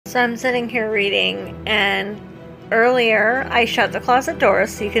So I'm sitting here reading, and earlier I shut the closet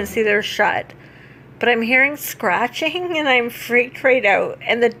doors so you can see they're shut. But I'm hearing scratching and I'm freaked right out,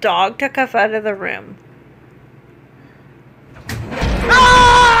 and the dog took us out of the room.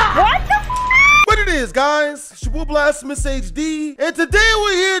 Ah! What the f? What it is, guys? It's your boy BlastphamousHD, and today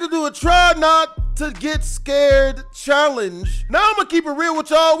we're here to do a try not to get scared challenge. Now I'm gonna keep it real with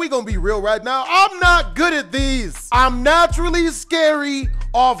y'all. We gonna be real right now. I'm not good at these. I'm naturally scary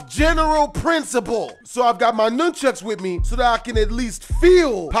off general principle. So I've got my nunchucks with me so that I can at least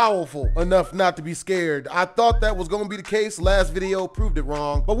feel powerful enough not to be scared. I thought that was gonna be the case. Last video proved it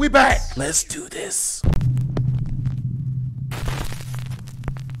wrong, but we back. Let's do this.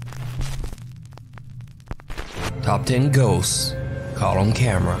 Top 10 ghosts caught on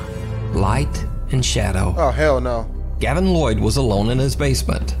camera. Light and shadow. Oh, hell no. Gavin Lloyd was alone in his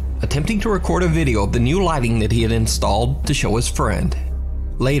basement, attempting to record a video of the new lighting that he had installed to show his friend.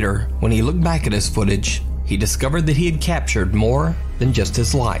 Later, when he looked back at his footage, he discovered that he had captured more than just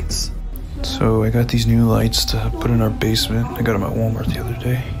his lights. So I got these new lights to put in our basement. I got them at Walmart the other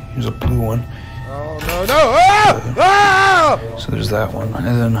day. Here's a blue one. Oh, no, no. Ah! Ah! So there's that one. And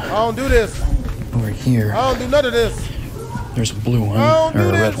then I don't do this. over here, I don't do none of this. there's a blue one, or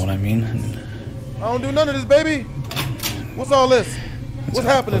a red one, I mean. And I don't do none of this, baby. What's all this? What's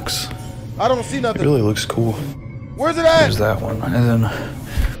happening? I don't see nothing. It really looks cool. Where's it at? There's that one. And then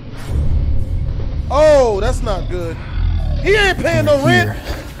oh, that's not good. He ain't paying no rent.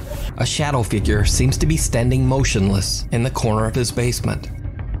 A shadow figure seems to be standing motionless in the corner of his basement.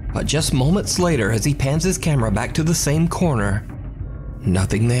 But just moments later, as he pans his camera back to the same corner,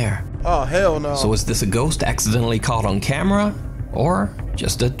 nothing there. Oh, hell no. So is this a ghost accidentally caught on camera, or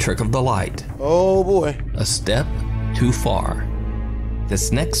just a trick of the light? Oh boy. A step too far.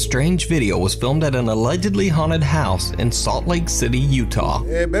 This next strange video was filmed at an allegedly haunted house in Salt Lake City, Utah.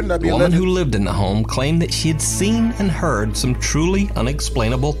 Yeah, it better not be the woman who lived in the home claimed that she had seen and heard some truly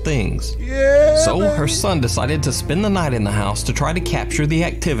unexplainable things. Yeah, so baby. her son decided to spend the night in the house to try to capture the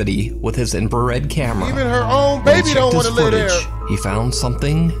activity with his infrared camera. Even her own baby don't want to live there. He found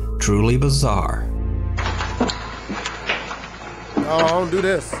something truly bizarre. No, I don't do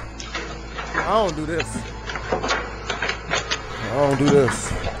this. I don't do this. I don't do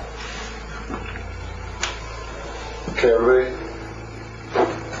this. Okay, everybody,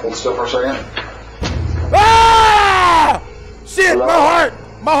 hold still for a second. Ah! Shit, my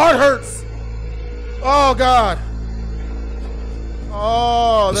heart hurts. Oh God.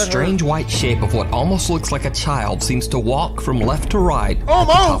 Oh, the that strange hurt. white shape of what almost looks like a child seems to walk from left to right at Almost.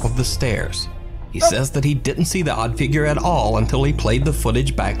 the top of the stairs. He says that he didn't see the odd figure at all until he played the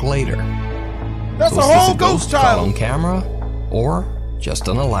footage back later. That's so a is this whole a ghost caught child on camera, or just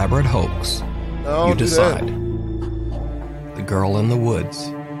an elaborate hoax? No, You decide. The Girl in the Woods.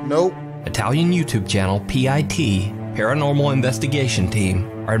 Nope. Italian YouTube channel PIT, Paranormal Investigation Team,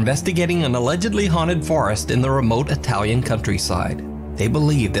 are investigating an allegedly haunted forest in the remote Italian countryside. They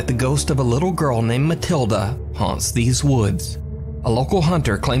believe that the ghost of a little girl named Matilda haunts these woods. A local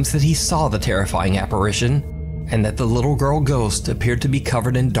hunter claims that he saw the terrifying apparition, and that the little girl ghost appeared to be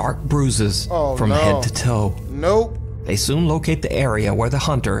covered in dark bruises from head to toe. Nope. They soon locate the area where the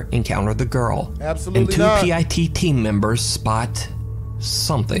hunter encountered the girl. Absolutely and two not. PIT team members spot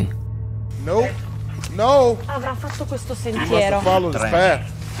something. Nope. No. Avrà fatto questo You must sentiero. have followed his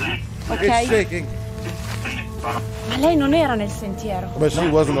path. Ok. It's shaking. Ma lei non era nel sentiero. But she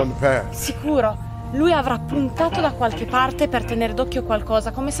wasn't on the path. Sicuro. Lui avrà puntato da qualche parte per tenere d'occhio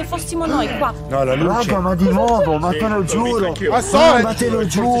qualcosa, come se fossimo noi qua. No, la luce. Raga, ma di nuovo, ma te lo giuro. Ma te lo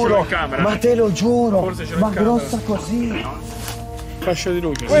giuro. Ma te lo giuro. Ma grossa così. Fascia di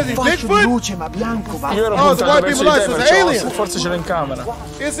luce. Where's he, Fascio di Bigfoot? luce, ma bianco, ma. Io ero Oh, the white puntato people verso like di te, it's an perciò alien. forse ce l'ha in camera.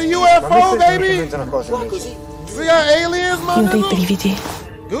 It's a UFO, baby. We got aliens, Io ho dei mother. brividi.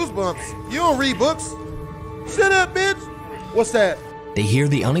 Goosebumps. You don't read books. Shut up, bitch. What's that? They hear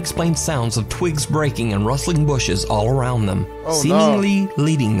the unexplained sounds of twigs breaking and rustling bushes all around them, Oh, seemingly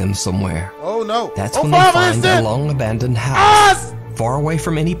leading them somewhere. Oh no. That's oh, when they Father, find it's a that. long-abandoned house, Ah! far away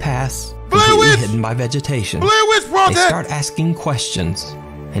from any paths, Blair completely Witch! hidden by vegetation. Blair Witch brought They that. start asking questions,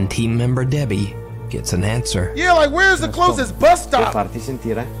 and team member Debbie gets an answer. Yeah, like where's the closest bus stop? farti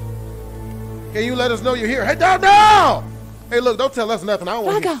sentire. Can you let us know you're here? Hey, down, down! Hey, look, don't tell us nothing. I don't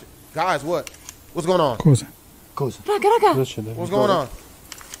want to hear Raga. shit. Guys, what? What's going on? Cosa? Raga, What's going on?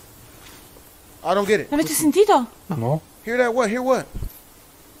 I don't get it. l'avete sentito? No. Hear that what? Hear what?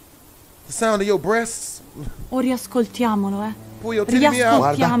 The sound of your breasts? O riascoltiamolo, Pull your titty me out.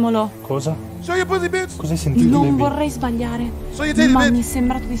 Riascoltiamolo. Cosa? Show your pussy, bitch. Cosa hai sentito? Non vorrei sbagliare, Show your titty, ma mi bitch. è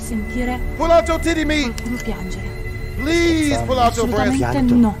sembrato di sentire Pull out your titty meat. qualcuno piangere. Please pull out your breast.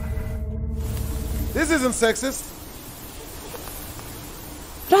 Assolutamente no. This isn't sexist.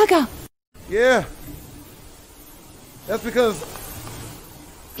 Raga! Yeah. That's because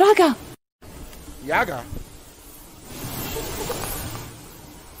Raga! Yaga.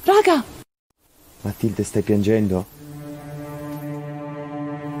 Raga! Matilde, stai piangendo?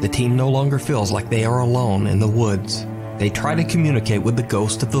 The team no longer feels like they are alone in the woods. They try to communicate with the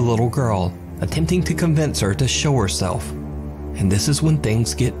ghost of the little girl, attempting to convince her to show herself. And this is when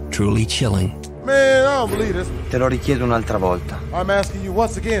things get truly chilling. Man, I don't believe this. Te lo richiedo un'altra volta. I'm asking you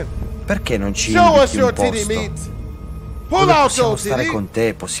once again. Perché non ci Show us inviti your un titty posto? meat. Pull Dove out possiamo your stare titty. con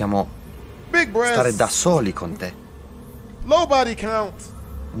te, possiamo Big stare da breasts. soli con te. Low body count.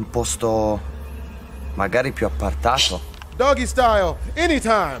 Un posto magari più appartato. Doggy style.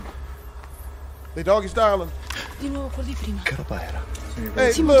 Anytime. They doggy styling. Di nuovo quello di prima. Che roba era?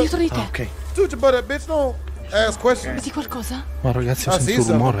 Hey, Simo, look. dietro di te. Ah, ok. Toot your butt up, bitch. Don't ask questions. Vedi qualcosa? Ma ragazzi, ho Ah, sentito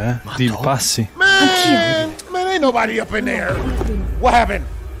sì, un rumore, Di Madonna. passi. Man, ain't nobody up in there. What happened?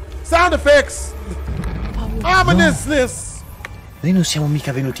 Sound effects. Ominousness. Noi non siamo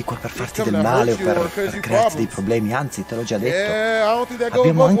mica venuti qua per farti del male o per crearti dei problemi, anzi, te l'ho già detto. Yeah, I don't think that goes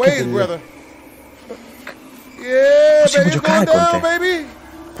Abbiamo both anche ways, delle- brother. Yeah, Possiamo baby, it's going giocare con down, te. baby.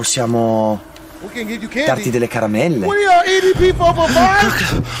 Possiamo We can give you darti candy. delle caramelle. What are y'all EDP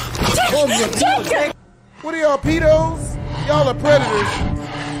 445? What are y'all pedos? Y'all are predators.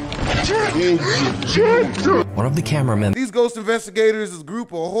 One of the cameramen These ghost investigators is a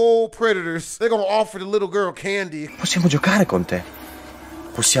group of whole predators. They're gonna offer the little girl candy. Possiamo giocare con te.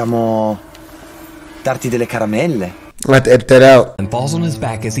 Possiamo darti delle caramelle. I'll have to edit that out. and falls on his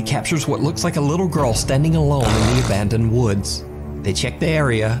back as he captures what looks like a little girl standing alone in the abandoned woods. They check the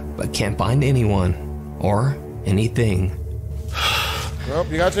area, but can't find anyone or anything. Well,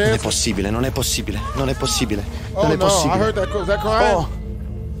 you got your Non è answer? possibile, non è possibile, non è possibile. Oh Non è no, I possibile. heard that. Was that crying? Oh,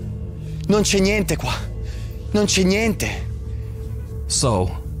 non c'è niente qua. Non c'è niente. So,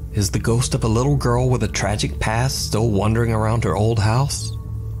 is the ghost of a little girl with a tragic past still wandering around her old house?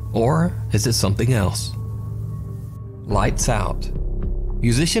 Or is it something else? Lights Out.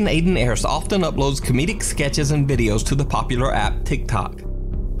 Musician Aiden Ayers often uploads comedic sketches and videos to the popular app TikTok.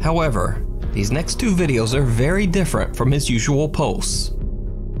 However, these next two videos are very different from his usual posts.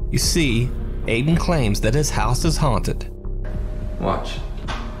 You see, Aiden claims that his house is haunted. Watch.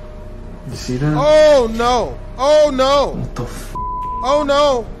 You see that? Oh no! Oh no! What the f? Oh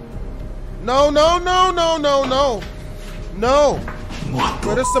no! No, no, no, no, no, no! No! What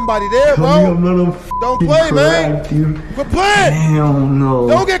Bro, there's somebody there, Tell me I'm bro! not a Don't f***ing play, man! crab, dude. Quit playing! Hell no.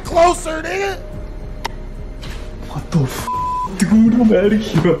 Don't get closer, nigga! What the f? Dude, I'm out of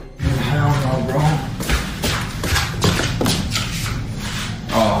here. Hell no, bro.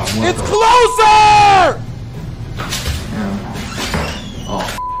 Oh, what It's the closer!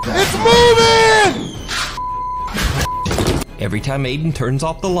 Oh, It's moving! Every time Aiden turns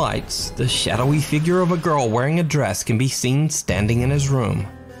off the lights, the shadowy figure of a girl wearing a dress can be seen standing in his room.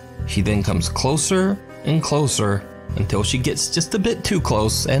 She then comes closer and closer until she gets just a bit too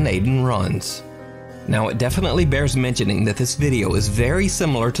close and Aiden runs. Now, it definitely bears mentioning that this video is very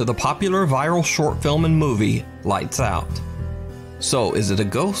similar to the popular viral short film and movie Lights Out. So, is it a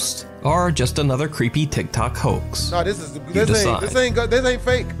ghost or just another creepy TikTok hoax? No, this decide. ain't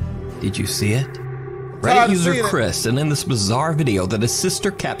fake. Did you see it? tired Reddit of user seeing it. Chris sent in this bizarre video that his sister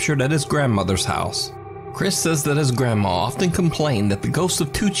captured at his grandmother's house. Chris says that his grandma often complained that the ghosts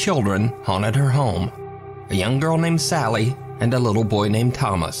of two children haunted her home, a young girl named Sally and a little boy named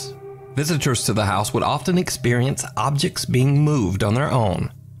Thomas. Visitors to the house would often experience objects being moved on their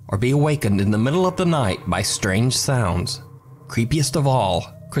own or be awakened in the middle of the night by strange sounds. Creepiest of all,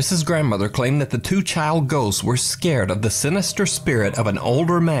 Chris's grandmother claimed that the two child ghosts were scared of the sinister spirit of an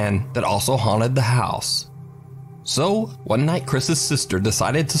older man that also haunted the house. So, one night Chris's sister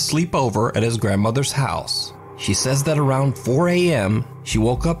decided to sleep over at his grandmother's house. She says that around 4 a.m., she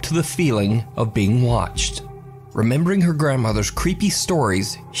woke up to the feeling of being watched. Remembering her grandmother's creepy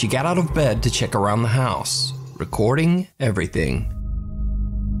stories, she got out of bed to check around the house, recording everything.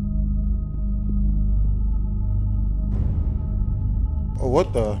 Oh,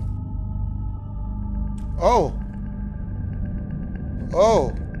 what the? Oh.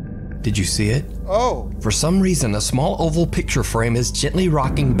 Oh. Did you see it? Oh. For some reason, a small oval picture frame is gently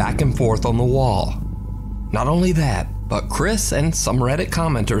rocking back and forth on the wall. Not only that, but Chris and some Reddit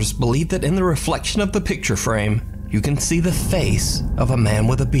commenters believe that in the reflection of the picture frame, you can see the face of a man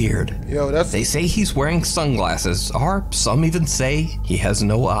with a beard. Yo, that's They say he's wearing sunglasses, or some even say he has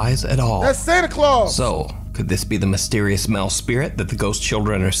no eyes at all. that's Santa Claus. So, could this be the mysterious male spirit that the ghost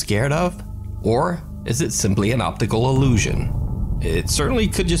children are scared of? Or Is it simply an optical illusion? It certainly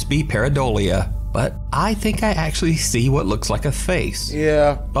could just be pareidolia, but I think I actually see what looks like a face.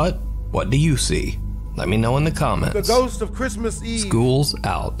 Yeah. But what do you see? Let me know in the comments. The ghost of Christmas Eve. School's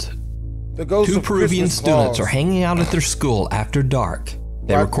out. The ghost Two of Peruvian Christmas students Claus. are hanging out at their school after dark.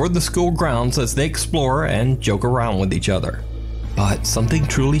 They record the school grounds as they explore and joke around with each other. But something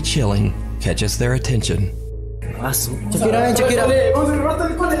truly chilling catches their attention. Check it out, check it out.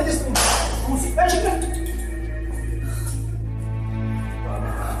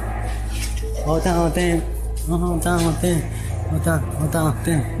 Hold on, then. Hold on, then. Hold on,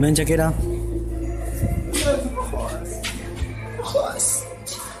 then. Man, check it out.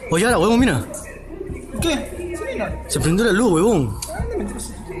 Oye, ahora, huevón, mira. ¿Qué? Se prendió la luz, huevón.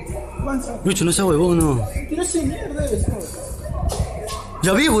 Lucho, no seas huevón, no. Tira ese mierda eso.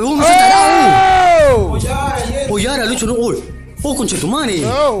 Ya vi, huevón, no seas tarado. Oye, ahora, Lucho, no. Oh, concha tu madre.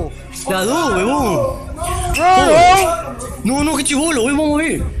 No. La dos, huevón. No, qué chivolo, huevón, vamos a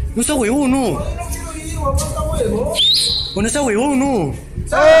ver. No seas huevón, no. No seas huevón, no.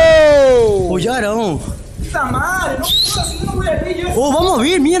 Oye, ahora, vamos. Puta madre, no voy a ver yo. Oh, vamos a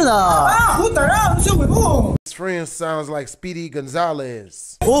ver, mierda. Puta, no seas huevón. His friend sounds like Speedy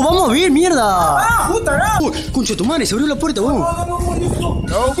Gonzalez. Oh, vamos a ver, mierda. Puta, Oh, concha tu madre, se abrió la puerta, huevón.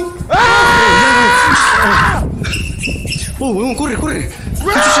 No. Oh, huevón, corre.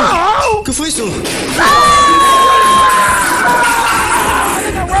 ¿Qué fue eso?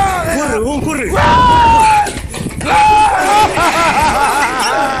 Corre, huevón, corre.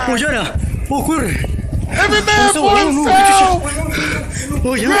 Oh, Yara. Oh, corre. Every man for himself.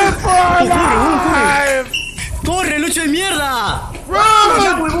 Oh, Yara. Oh, corre, huevón, corre. Corre, Lucho de mierda. Run! Oh,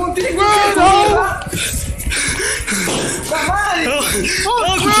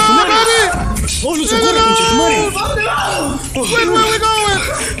 concha tu madre. Oh, Lucho, corre, concha tu madre. Where we going?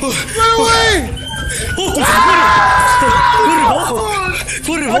 Run away! Oh, concha tu madre.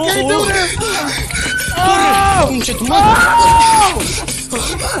 Corre, bajo, I can't do huevón. this! Corre, concha tu madre.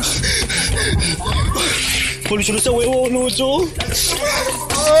 Oh, Lucho, no seas huevón, Lucho.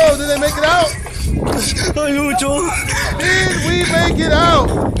 Oh, did they make it out? Ay, Lucho. Did we make it out?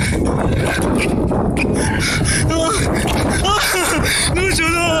 Lucho,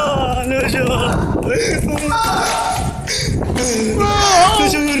 no. Lucho.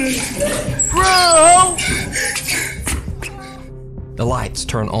 Bro! The lights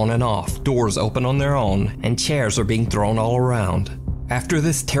turn on and off, doors open on their own, and chairs are being thrown all around. After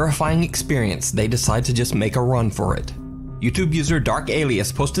this terrifying experience, they decide to just make a run for it. YouTube user Dark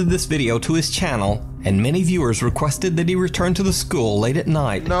Alias posted this video to his channel, and many viewers requested that he return to the school late at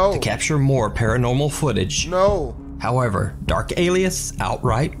night to capture more paranormal footage. No. However, Dark Alias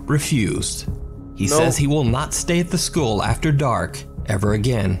outright refused. He says he will not stay at the school after dark ever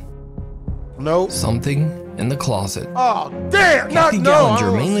again. No. Something in the closet. Oh, damn! Kathy No,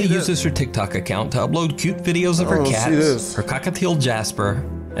 Gallinger mainly uses her TikTok account to upload cute videos of her cats, her cockatiel Jasper,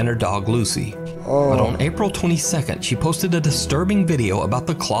 and her dog Lucy. But on April 22nd, she posted a disturbing video about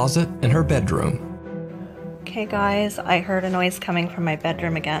the closet in her bedroom. Okay guys, I heard a noise coming from my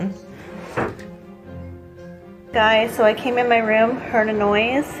bedroom again. Guys, so I came in my room, heard a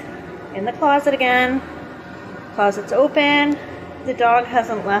noise in the closet again. Closet's open. The dog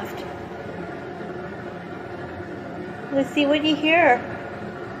hasn't left. Let's see what you hear.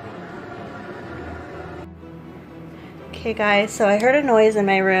 Okay guys, so I heard a noise in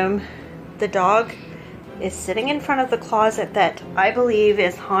my room. The dog is sitting in front of the closet that I believe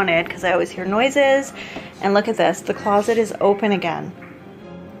is haunted because I always hear noises. And look at this, the closet is open again.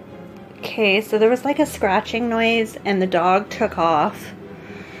 Okay, so there was like a scratching noise and the dog took off.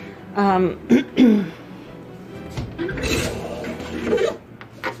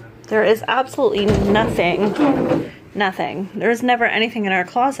 There is absolutely nothing. There's never anything in our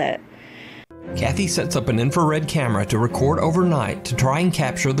closet. Kathy sets up an infrared camera to record overnight to try and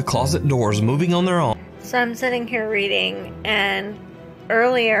capture the closet doors moving on their own. So I'm sitting here reading, and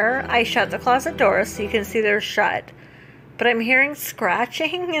earlier I shut the closet doors so you can see they're shut. But I'm hearing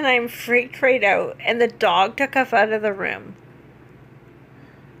scratching and I'm freaked right out, and the dog took off out of the room.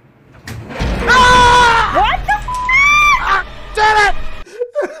 What the f***? Damn it!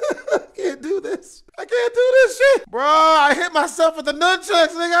 I can't do this. I can't do this shit. Bro, I hit myself with the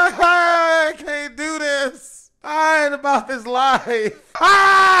nunchucks, nigga. I can't do this. I ain't about this life.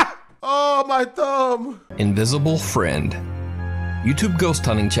 Ah! Oh, my thumb. Invisible Friend. YouTube ghost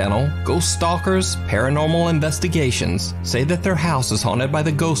hunting channel, Ghost Stalkers Paranormal Investigations say that their house is haunted by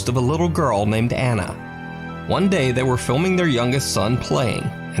the ghost of a little girl named Anna. One day they were filming their youngest son playing,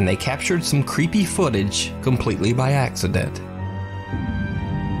 and they captured some creepy footage completely by accident.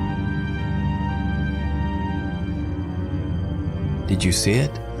 Did you see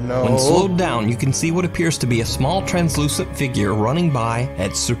it? No. When slowed down, you can see what appears to be a small translucent figure running by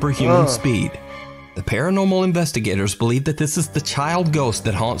at superhuman speed. The paranormal investigators believe that this is the child ghost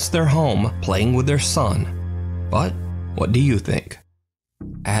that haunts their home, playing with their son. But what do you think?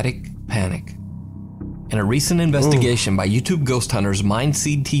 Attic panic. In a recent investigation by YouTube ghost hunters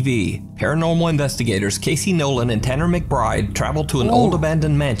Mindseed TV, paranormal investigators Casey Nolan and Tanner McBride traveled to an old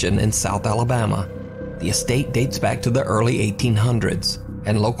abandoned mansion in South Alabama. The estate dates back to the early 1800s,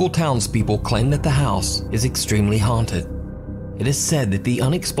 and local townspeople claim that the house is extremely haunted. It is said that the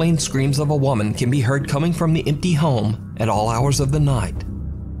unexplained screams of a woman can be heard coming from the empty home at all hours of the night.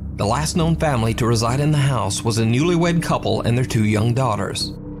 The last known family to reside in the house was a newlywed couple and their 2 young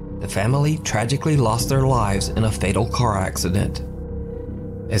daughters. The family tragically lost their lives in a fatal car accident.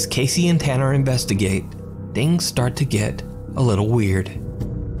 As Casey and Tanner investigate, things start to get a little weird.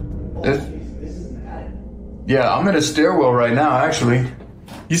 Yeah, I'm in a stairwell right now, actually.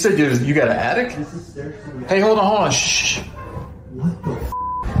 You said you got an attic? Hey, hold on. Shh.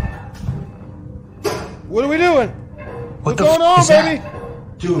 What are we doing? What's going on, baby?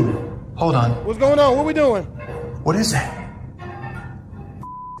 That? Dude, hold on. What's going on? What are we doing? What is that?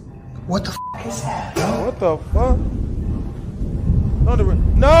 What the is that? What the fuck?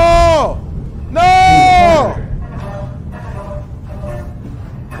 No! No!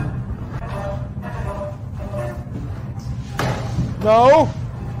 No!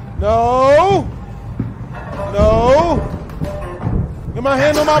 No! No! Get my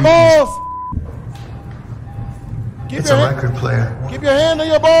hand on my balls! It's a record player. Keep your hand on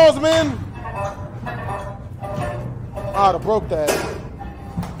your balls, man! I'd have broke that.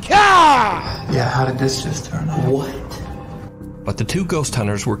 Yeah, how did this just turn on? What? But the 2 ghost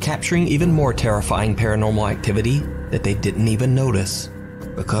hunters were capturing even more terrifying paranormal activity that they didn't even notice,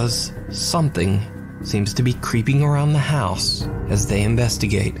 because something seems to be creeping around the house as they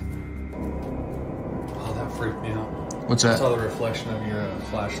investigate. Oh, that freaked me out. What's that? I saw the reflection of your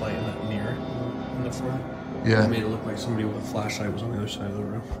flashlight in that mirror in the front. Yeah. It made it look like somebody with a flashlight was on the other side of the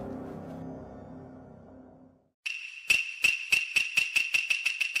room.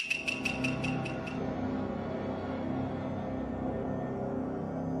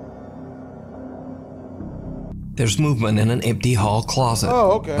 There's movement in an empty hall closet.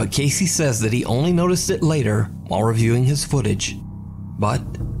 Oh, okay. But Casey says that he only noticed it later while reviewing his footage. But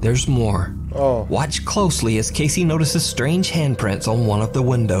there's more. Oh. Watch closely as Casey notices strange handprints on one of the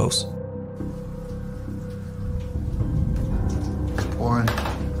windows. Pouring.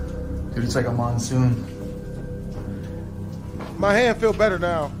 Dude, it's like a monsoon. My hand feel better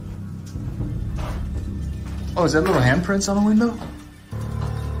now. Oh, is that little handprints on the window?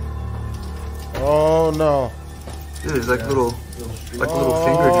 Oh no. Dude, there's like little finger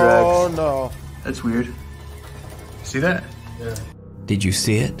drags. Oh no. That's weird. See that? Yeah. Did you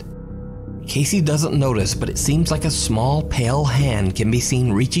see it? Casey doesn't notice, but it seems like a small pale hand can be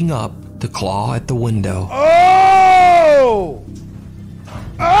seen reaching up to claw at the window. Oh!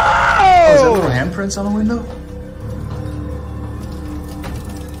 Oh! Oh, is that little handprints on the window?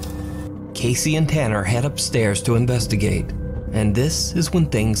 Casey and Tanner head upstairs to investigate, and this is when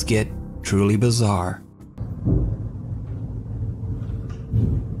things get truly bizarre.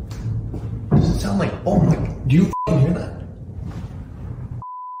 Does it sound like, oh my, do you hear that?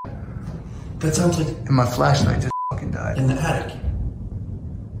 That sounds like And my flashlight just died. in the attic.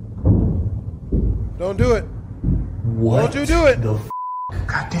 Don't do it. What? Don't you do it.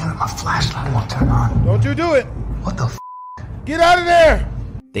 God damn it, my flashlight won't turn on. Don't you do it. What the Get out of there.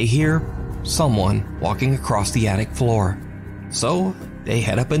 They hear someone walking across the attic floor, so they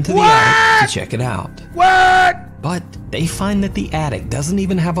head up into the attic to check it out. What? But they find that the attic doesn't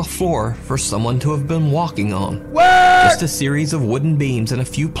even have a floor for someone to have been walking on. What? Just a series of wooden beams and a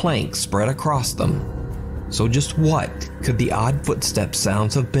few planks spread across them. So just what could the odd footstep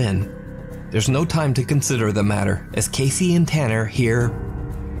sounds have been? There's no time to consider the matter as Casey and Tanner hear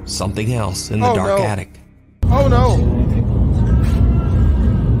something else in the dark attic. Oh no.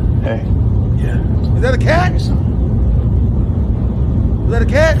 Hey. Yeah. Is that a cat? Is that a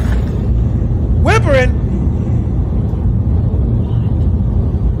cat? Whimpering?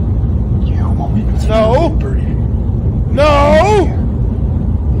 You want me to No. No.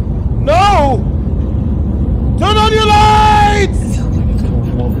 No. Turn on your lights. It sounds like it's coming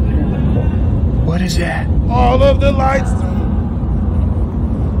from over there in that corner. What is that? All of the lights.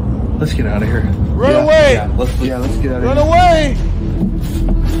 Let's get out of here. Run away. Yeah, let's get out of Run away.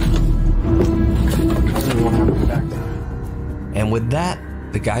 And with that,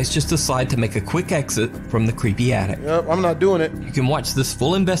 the guys just decide to make a quick exit from the creepy attic. Yep, I'm not doing it. You can watch this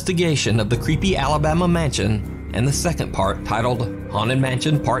full investigation of the creepy Alabama mansion and the second part, titled Haunted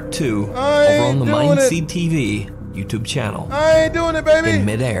Mansion Part 2, over on the doing Mindseed TV YouTube channel. I ain't doing it, baby. In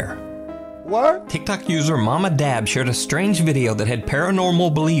midair. What? TikTok user Mama Dab shared a strange video that had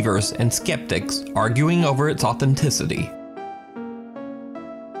paranormal believers and skeptics arguing over its authenticity.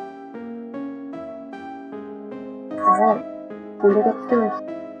 Bring it upstairs.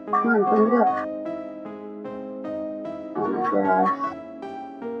 Come on, bring it up. Oh my gosh.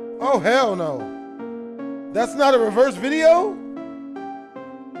 Oh, hell no. That's not a reverse video?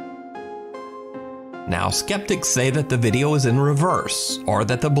 Now, skeptics say that the video is in reverse, or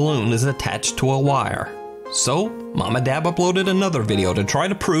that the balloon is attached to a wire. So, Mama Dab uploaded another video to try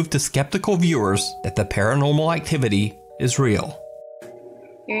to prove to skeptical viewers that the paranormal activity is real.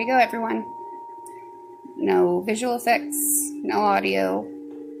 Here you go, everyone. No visual effects, no audio,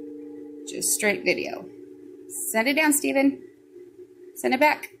 just straight video. Send it down, Steven. Send it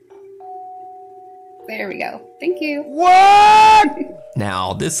back. There we go. Thank you. What?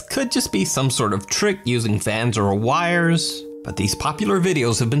 Now, this could just be some sort of trick using fans or wires, but these popular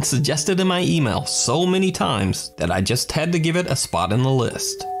videos have been suggested in my email so many times that I just had to give it a spot in the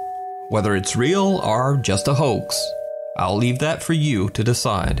list. Whether it's real or just a hoax, I'll leave that for you to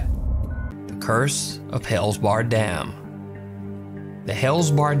decide. The Curse of Hell's Bar Dam. The Hell's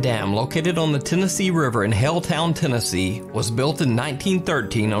Bar Dam, located on the Tennessee River in Helltown, Tennessee, was built in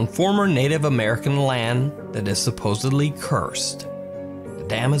 1913 on former Native American land that is supposedly cursed. The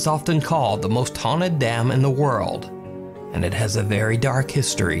dam is often called the most haunted dam in the world, and it has a very dark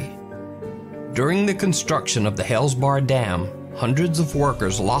history. During the construction of the Hell's Bar Dam, hundreds of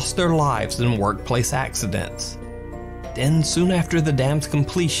workers lost their lives in workplace accidents. Then, soon after the dam's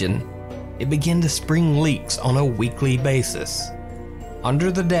completion, it began to spring leaks on a weekly basis.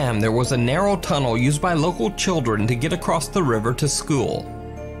 Under the dam, there was a narrow tunnel used by local children to get across the river to school.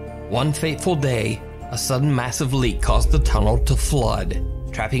 One fateful day, a sudden massive leak caused the tunnel to flood,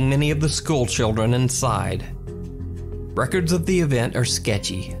 trapping many of the school children inside. Records of the event are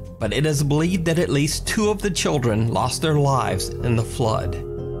sketchy, but it is believed that at least 2 of the children lost their lives in the flood.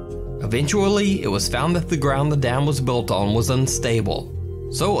 Eventually, it was found that the ground the dam was built on was unstable.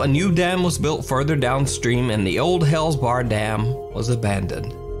 So a new dam was built further downstream and the old Hell's Bar Dam was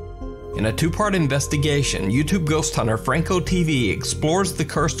abandoned. In a 2-part investigation, YouTube ghost hunter Franco TV explores the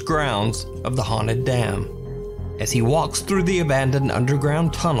cursed grounds of the haunted dam. As he walks through the abandoned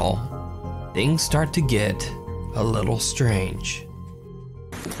underground tunnel, things start to get a little strange.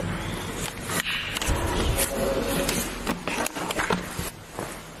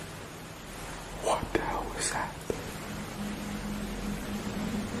 What the hell was that?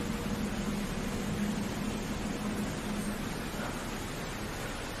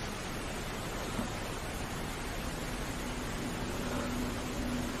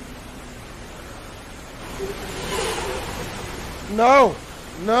 No,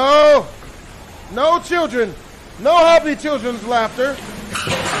 no, no children, no happy children's laughter.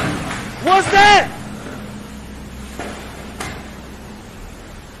 What's that?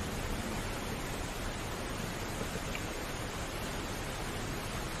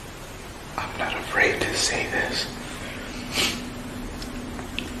 I'm not afraid to say this,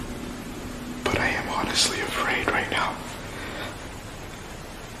 but I am honestly afraid right now.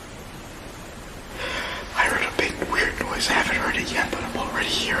 I heard a big weird noise. I haven't heard it yet, but I'm already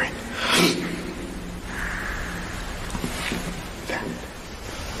hearing.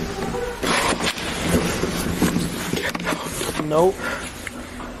 Nope.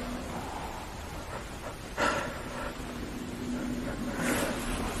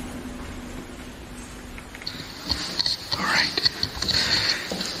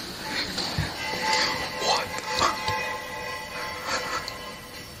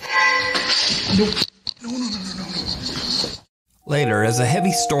 Later, as a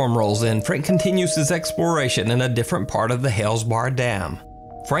heavy storm rolls in, Frank continues his exploration in a different part of the Hell's Bar Dam.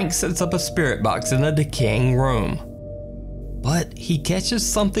 Frank sets up a spirit box in a decaying room. But he catches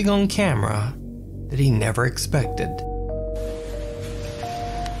something on camera that he never expected.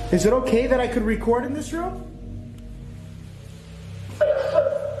 Is it okay that I could record in this room?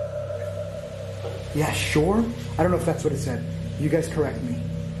 Yeah, sure. I don't know if that's what it said. You guys correct me.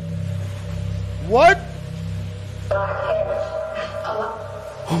 What?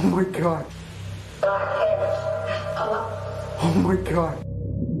 Oh my god. Oh my god.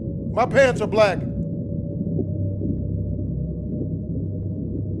 My pants are black.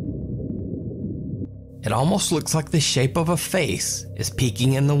 It almost looks like the shape of a face is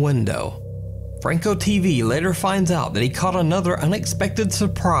peeking in the window. Franco TV later finds out that he caught another unexpected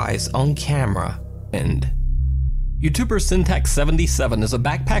surprise on camera, and YouTuber Syntax77 is a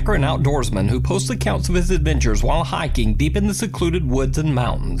backpacker and outdoorsman who posts accounts of his adventures while hiking deep in the secluded woods and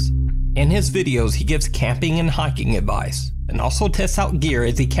mountains. In his videos, he gives camping and hiking advice, and also tests out gear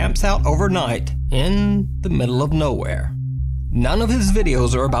as he camps out overnight in the middle of nowhere. None of his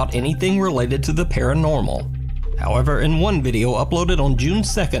videos are about anything related to the paranormal. However, in one video uploaded on June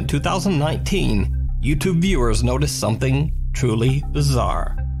 2nd, 2019, YouTube viewers noticed something truly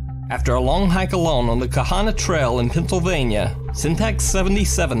bizarre. After a long hike alone on the Kahana Trail in Pennsylvania,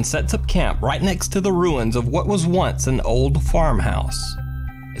 Syntax77 sets up camp right next to the ruins of what was once an old farmhouse.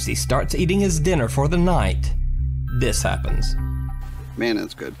 As he starts eating his dinner for the night, this happens. Man,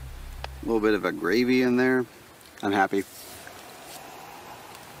 that's good. A little bit of a gravy in there. I'm happy.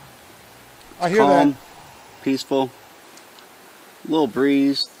 I hear calm, that. Peaceful. A little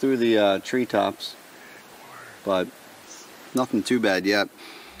breeze through the treetops, but nothing too bad yet.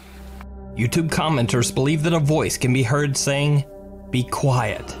 YouTube commenters believe that a voice can be heard saying, "Be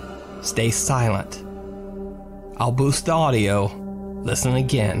quiet, stay silent." I'll boost the audio. Listen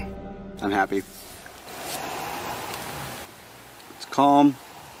again. I'm happy. It's calm,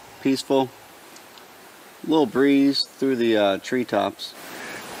 peaceful. A little breeze through the treetops,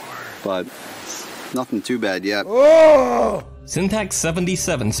 but nothing too bad yet. Oh!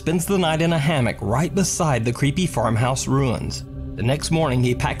 Syntax77 spends the night in a hammock right beside the creepy farmhouse ruins. The next morning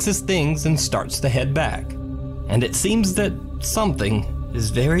he packs his things and starts to head back. And it seems that something is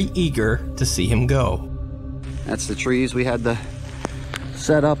very eager to see him go. That's the trees we had to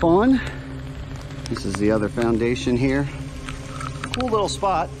set up on. This is the other foundation here. Cool little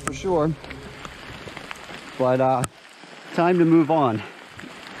spot for sure. But time to move on.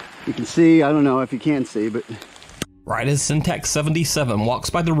 You can see, I don't know if you can see, but right as Syntax77 walks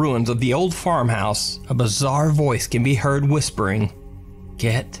by the ruins of the old farmhouse, a bizarre voice can be heard whispering,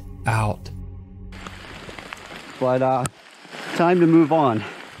 "Get out." But time to move on.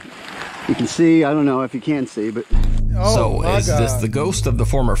 You can see, I don't know if you can see, but so is this the ghost of the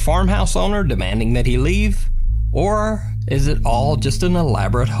former farmhouse owner demanding that he leave? Or is it all just an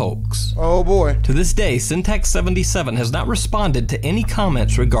elaborate hoax? Oh boy. To this day, Syntax77 has not responded to any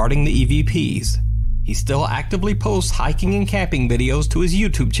comments regarding the EVPs. He still actively posts hiking and camping videos to his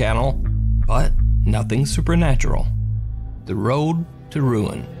YouTube channel, but nothing supernatural. The road to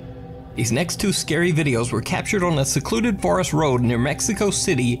ruin. These next two scary videos were captured on a secluded forest road near Mexico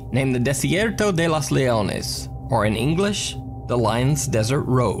City named the Desierto de los Leones, or in English, the Lions Desert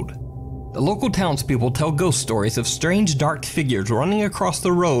Road. The local townspeople tell ghost stories of strange dark figures running across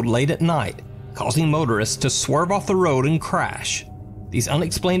the road late at night, causing motorists to swerve off the road and crash. These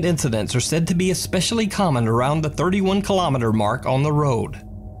unexplained incidents are said to be especially common around the 31-kilometer mark on the road.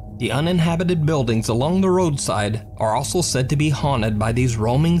 The uninhabited buildings along the roadside are also said to be haunted by these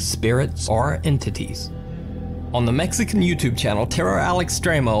roaming spirits or entities. On the Mexican YouTube channel Terra al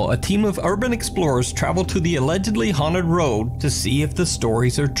Extremo, a team of urban explorers travel to the allegedly haunted road to see if the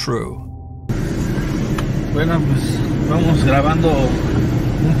stories are true. Bueno, pues vamos grabando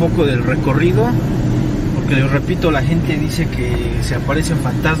un poco del recorrido, porque les repito, la gente dice que se aparecen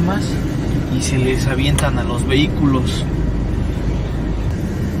fantasmas y se les avientan a los vehículos.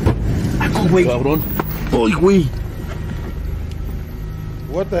 ¡Aco, güey! ¡Cabrón! ¡Ay, güey!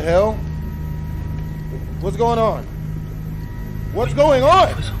 What the hell? What's going on? What's going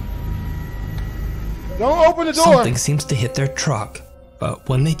on? Don't open the door! Something seems to hit their truck, but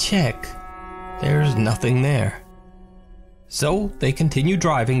when they check, there's nothing there. So they continue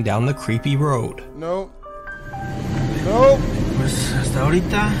driving down the creepy road. No. No. Pues hasta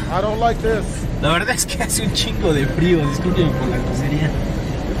ahorita. I don't like this. La verdad es que hace un chingo de frío, discúlpenme por la grosería.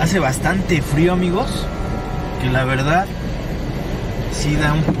 Hace bastante frío, amigos, que la verdad sí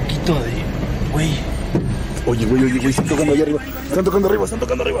da un poquito de... Güey. Oye, están tocando allá arriba. Están tocando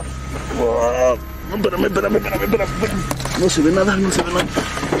arriba. Oh, espérame. No se ve nada.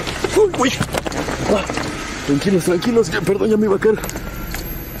 Uy, güey. Ah, tranquilos. Perdón, ya me iba a caer.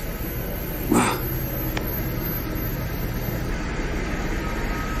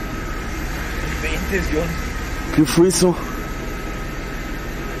 ¿Qué fue eso?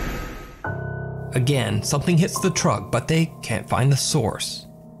 Again, something hits the truck, but they can't find the source.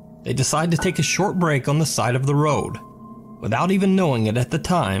 They decide to take a short break on the side of the road. Without even knowing it at the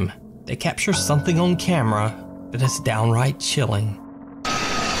time, they capture something on camera that is downright chilling.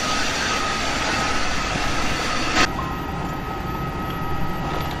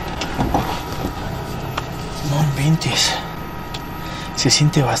 No inventes. Se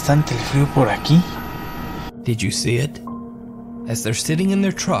siente bastante el frío por aquí. Did you see it? As they're sitting in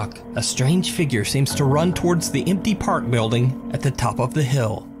their truck, a strange figure seems to run towards the empty park building at the top of the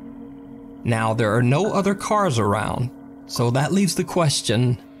hill. Now, there are no other cars around, so that leaves the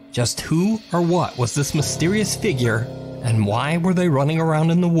question, just who or what was this mysterious figure, and why were they running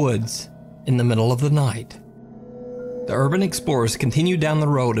around in the woods in the middle of the night? The urban explorers continue down the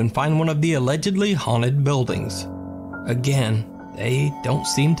road and find one of the allegedly haunted buildings. Again, they don't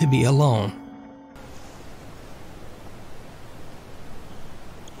seem to be alone.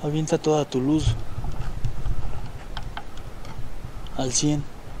 Avienta toda tu luz al 100.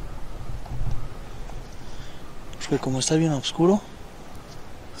 Porque como está bien oscuro.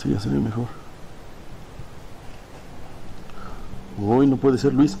 Sí, ya se ve mejor. Uy, no puede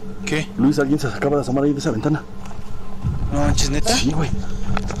ser, Luis. ¿Qué? Luis, alguien se acaba de asomar ahí de esa ventana. No manches, ¿neta? Sí, güey.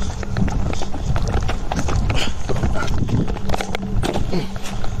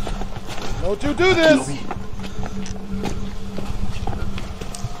 Don't you do this!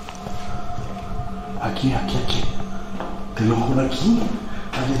 Aquí. Te lo juro, aquí.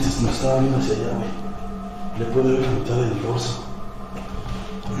 Alguien nos estaba viendo hacia allá, güey. Le puedo ver la mitad del torso.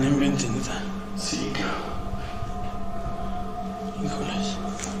 No inventes, neta. Sí, cabrón. Híjoles.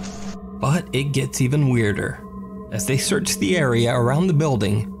 But it gets even weirder. As they search the area around the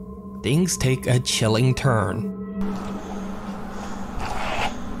building, things take a chilling turn.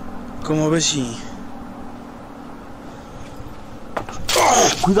 ¿Cómo ves si...?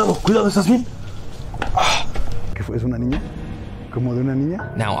 Cuidado, ¿estás bien? ¿Qué fue? ¿Es una niña? ¿Como de una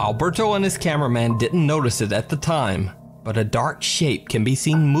niña? Now, Alberto and his cameraman didn't notice it at the time, but a dark shape can be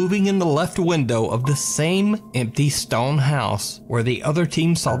seen moving in the left window of the same empty stone house where the other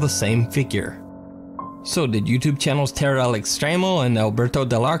team saw the same figure. So did YouTube channels Terra El Extremo and Alberto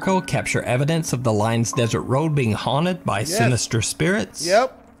Del Arco capture evidence of the Lions Desert Road being haunted by sinister spirits?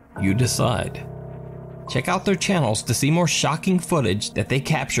 Yep. You decide. Check out their channels to see more shocking footage that they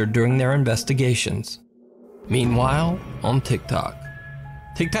captured during their investigations. Meanwhile, on TikTok.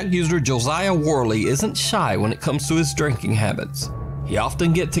 TikTok user Josiah Worley isn't shy when it comes to his drinking habits. He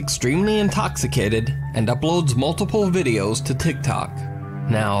often gets extremely intoxicated and uploads multiple videos to TikTok.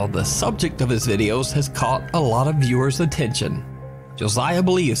 Now, the subject of his videos has caught a lot of viewers' attention. Josiah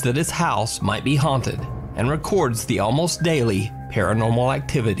believes that his house might be haunted and records the almost daily paranormal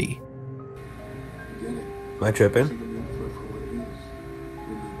activity. Am I tripping?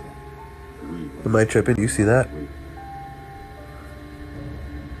 Am I tripping? Do you see that?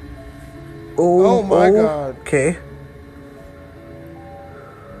 Oh my God. Okay.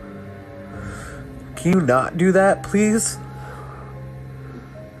 Can you not do that, please?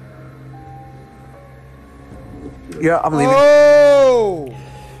 Yeah, I'm leaving. Oh!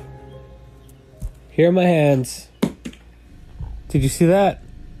 Here are my hands. Did you see that?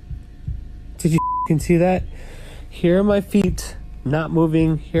 Did you see that? Here are my feet, not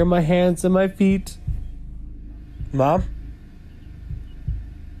moving. Here are my hands and my feet. Mom?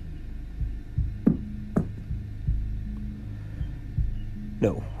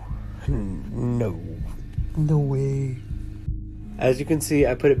 No. No way. As you can see,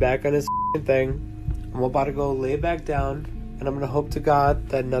 I put it back on his thing. I'm about to go lay it back down, and I'm gonna hope to God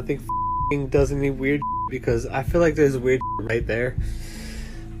that nothing does any weird because I feel like there's weird right there.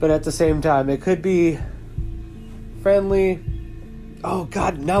 But at the same time, it could be friendly. Oh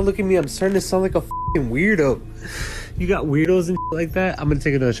God, now look at me. I'm starting to sound like a weirdo. You got weirdos and like that? I'm gonna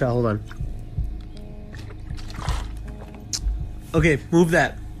take another shot. Hold on. Okay, move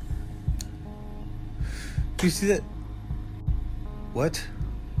that. Do you see that? What?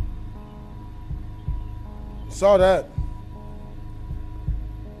 Saw that.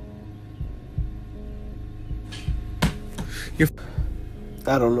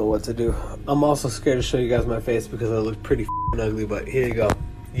 I don't know what to do. I'm also scared to show you guys my face because I look pretty ugly, but here you go.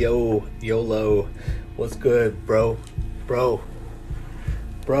 Yo, YOLO. What's good, bro? Bro.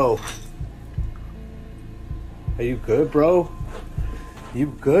 Are you good, bro? You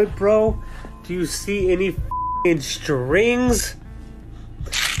good, bro? Do you see any strings?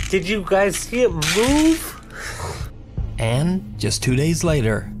 Did you guys see it move? And just 2 days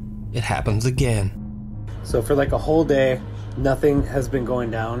later, it happens again. So for like a whole day, nothing has been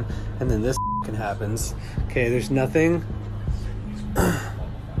going down, and then this happens. Okay, there's nothing.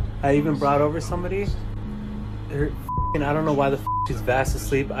 I even brought over somebody. I don't know why she's fast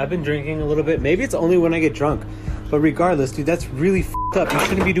asleep. I've been drinking a little bit. Maybe it's only when I get drunk. But regardless, dude, that's really up. You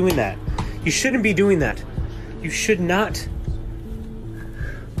shouldn't be doing that. You shouldn't be doing that. You should not.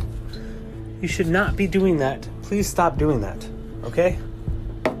 You should not be doing that. Please stop doing that. Okay?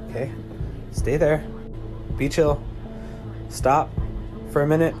 Okay? Stay there. Be chill. Stop for a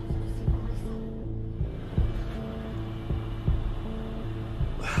minute.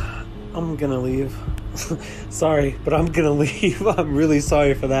 I'm gonna leave. Sorry, but I'm gonna leave. I'm really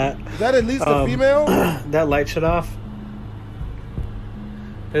sorry for that. Is that at least a female? That light shut off.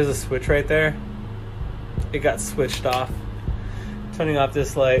 There's a switch right there. It got switched off. Turning off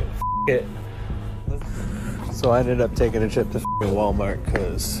this light. It. So I ended up taking a trip to Walmart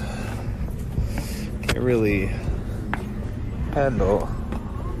because can't really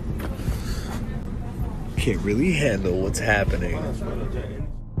handle what's happening.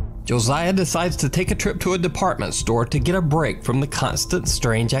 Josiah decides to take a trip to a department store to get a break from the constant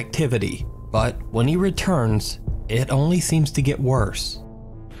strange activity. But when he returns, it only seems to get worse.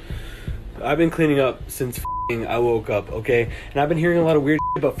 I've been cleaning up since I woke up, okay? And I've been hearing a lot of weird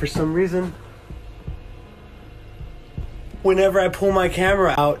shit, but for some reason, whenever I pull my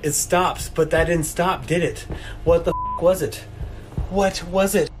camera out, it stops. But that didn't stop, did it? What the was it? What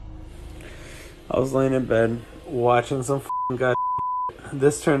was it? I was laying in bed, watching some god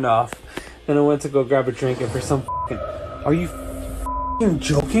this turned off. Then I went to go grab a drink, and for some are you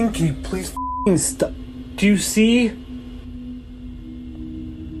joking? Can you please stop? Do you see?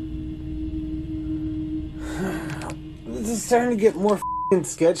 This is starting to get more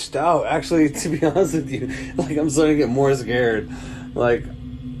sketched out. Actually, to be honest with you, like I'm starting to get more scared. Like,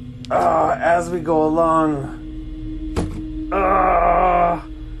 as we go along.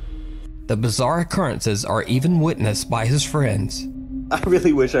 The bizarre occurrences are even witnessed by his friends. I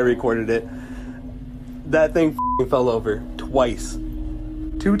really wish I recorded it. That thing fell over twice.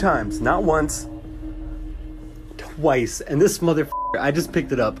 2 times, not once. Twice. And this motherfucker, I just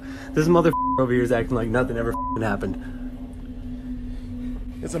picked it up. This motherfucker over here is acting like nothing ever happened.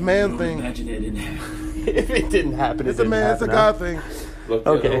 It's a man thing. Imagine it didn't happen. If it didn't happen, it's a man, it's a God thing. Look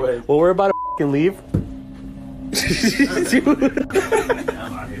okay, well, we're about to leave.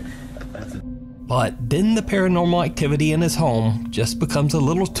 But then the paranormal activity in his home just becomes a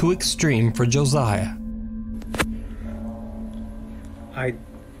little too extreme for Josiah. I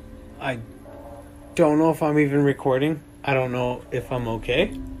don't know if I'm even recording. I don't know if I'm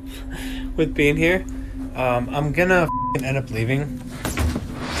okay with being here. I'm gonna end up leaving.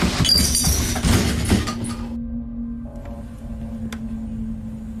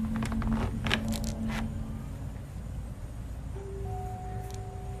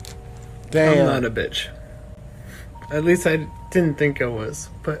 Damn. I'm not a bitch. At least I didn't think I was.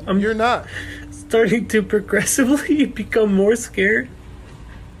 But you're not. Starting to progressively become more scared.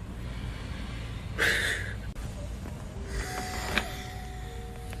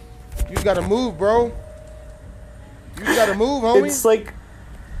 You gotta move, bro. You gotta move, homie. It's like,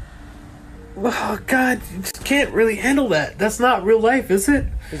 oh God, you just can't really handle that. That's not real life, is it?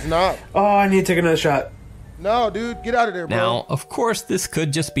 It's not. Oh, I need to take another shot. No, dude, get out of there, bro. Now, of course, this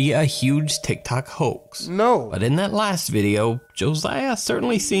could just be a huge TikTok hoax. No. But in that last video, Josiah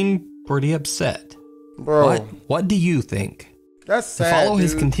certainly seemed pretty upset. Bro. But what do you think? That's sad, To follow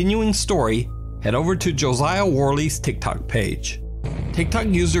his dude. continuing story, head over to Josiah Worley's TikTok page. TikTok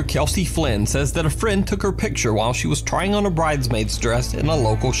user Kelsey Flynn says that a friend took her picture while she was trying on a bridesmaid's dress in a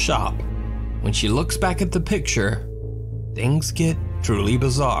local shop. When she looks back at the picture, things get truly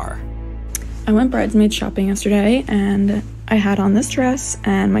bizarre. I went bridesmaid shopping yesterday and I had on this dress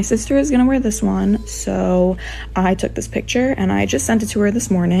and my sister is gonna wear this one, so I took this picture and I just sent it to her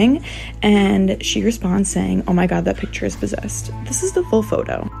this morning and she responds saying, "Oh my god, that picture is possessed." This is the full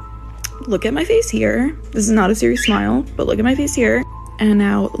photo. Look at my face here. This is not a serious smile, but look at my face here. And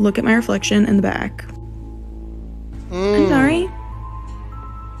now look at my reflection in the back. I'm sorry.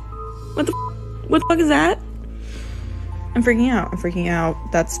 What the fuck is that? I'm freaking out. I'm freaking out.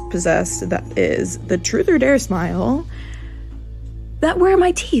 That's possessed. That is the truth or dare smile. Where are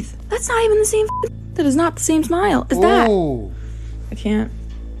my teeth? That's not even the same. That is not the same smile. Is that? I can't.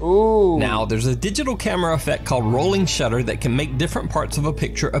 Ooh. Now, there's a digital camera effect called rolling shutter that can make different parts of a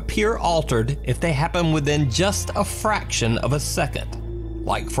picture appear altered if they happen within just a fraction of a second.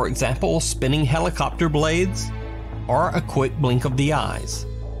 Like, for example, spinning helicopter blades or a quick blink of the eyes.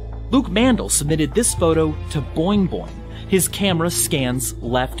 Luke Mandel submitted this photo to Boing Boing. His camera scans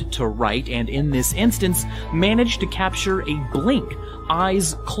left to right and in this instance managed to capture a blink,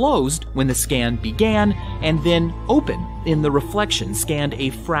 eyes closed when the scan began and then open in the reflection scanned a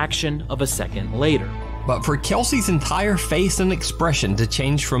fraction of a second later. But for Kelsey's entire face and expression to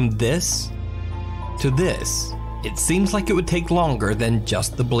change from this to this, it seems like it would take longer than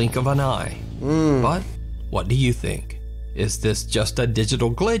just the blink of an eye. But what do you think? Is this just a digital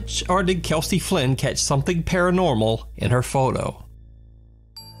glitch, or did Kelsey Flynn catch something paranormal in her photo?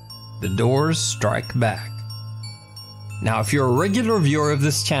 The doors strike back. Now, if you're a regular viewer of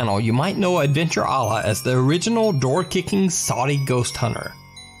this channel, you might know Adventure Allah as the original door-kicking Saudi ghost hunter.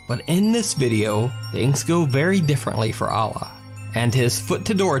 But in this video, things go very differently for Allah, and his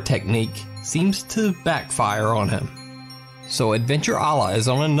foot-to-door technique seems to backfire on him. So Adventure Allah is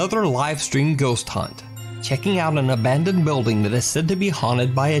on another live stream ghost hunt, checking out an abandoned building that is said to be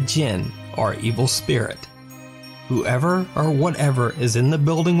haunted by a jinn or evil spirit. Whoever or whatever is in the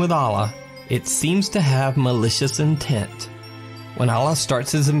building with Allah, it seems to have malicious intent. When Allah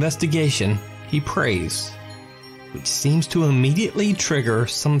starts his investigation, he prays, which seems to immediately trigger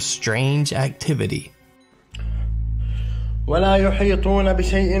some strange activity. ولا يحيطون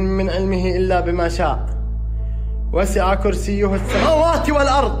بشيء من علمه إلا بما شاء وسع كرسيه السماوات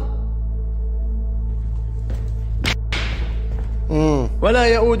والأرض ولا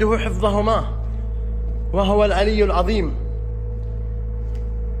يؤوده حفظهما وهو العلي العظيم.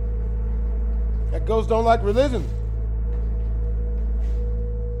 That ghost don't like religion.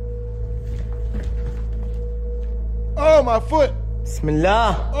 Oh, my foot.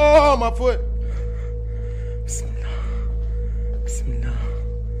 Bismillah. Oh, my foot. Bismillah. Bismillah.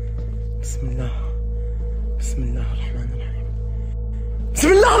 Bismillah. Bismillah ar-Rahman ar-Rahim.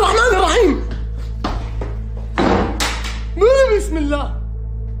 Bismillah ar-Rahman ar-Rahim. Bismillah.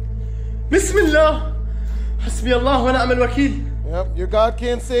 Bismillah. حسبي الله ونعم الوكيل. Yep, your God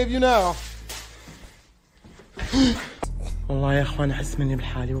can't save you now. والله يا اخوان احس مني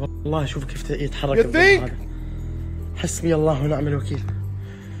بحالي والله شوف كيف يتحرك. You think? حسبي الله ونعم الوكيل.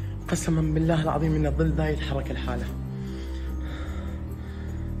 قسما بالله العظيم ان الظل ذا يتحرك الحاله.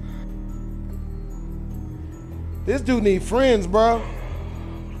 This dude need friends, bro.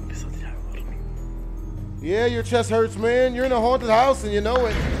 Yeah, your chest hurts, man. You're in a haunted house and you know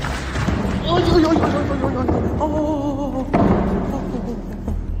it.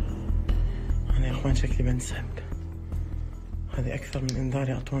 أنا يا إخوان شكلي بنسحب. هذه أكثر من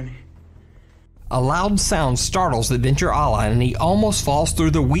إنذار أعطوني. A loud sound startles Adventure Allah and he almost falls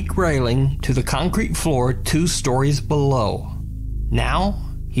through the weak railing to the concrete floor 2 stories below. Now,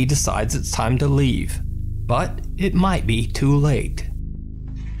 he decides it's time to leave, but it might be too late.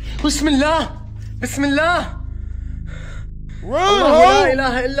 Bismillah! Bismillah! Run, الله لا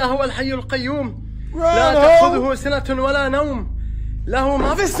إله إلا هو الحي القيوم لا تأخذه سنة ولا نوم له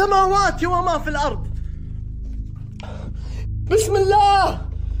ما في السماوات وما في الأرض. بسم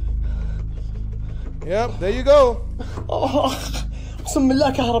الله. Yep, there you go. بسم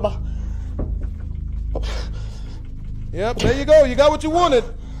الله كهرباء. Yep, there you go. You got what you wanted.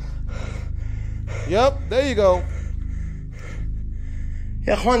 Yep, there you go.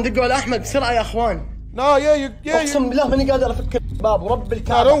 يا اخوان دقوا على احمد بسرعه يا اخوان. No, yeah, اقسم بالله ماني قادر افك الباب ورب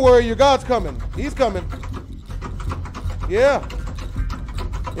الكعبه. No, don't worry, your God's coming. He's coming. Yeah.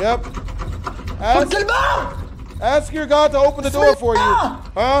 Yep. Ask your God to open the door for you.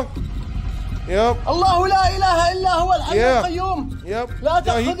 Huh? Yep. الله لا اله الا هو الحي القيوم. Yep. لا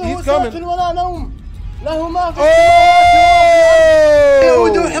تأخذه سنة ولا نوم. له ما في السماوات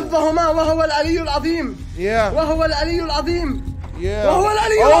يؤوده حفظهما وهو العلي العظيم. Yeah. وهو العلي العظيم. Yeah. وهو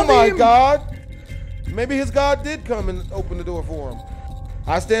العلي Oh العظيم. my God. Maybe his God did come and open the door for him.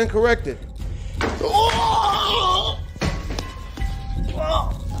 I stand corrected.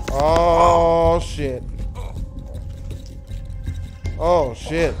 Oh shit. Oh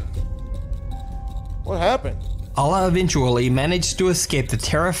shit. What happened? Allah eventually managed to escape the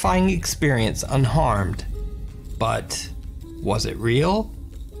terrifying experience unharmed. But was it real?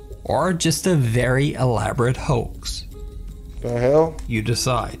 Or just a very elaborate hoax? The hell? You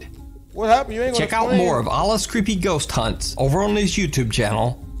decide. What happened? You ain't gonna Check out more of Allah's creepy ghost hunts over on his YouTube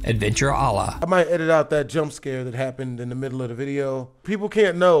channel, Adventure Allah. I might edit out that jump scare that happened in the middle of the video. People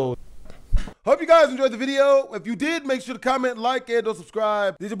can't know. Hope you guys enjoyed the video. If you did, make sure to comment, like, and or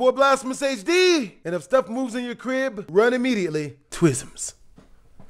subscribe. This is your boy BlastphamousHD. And if stuff moves in your crib, run immediately. Twisms.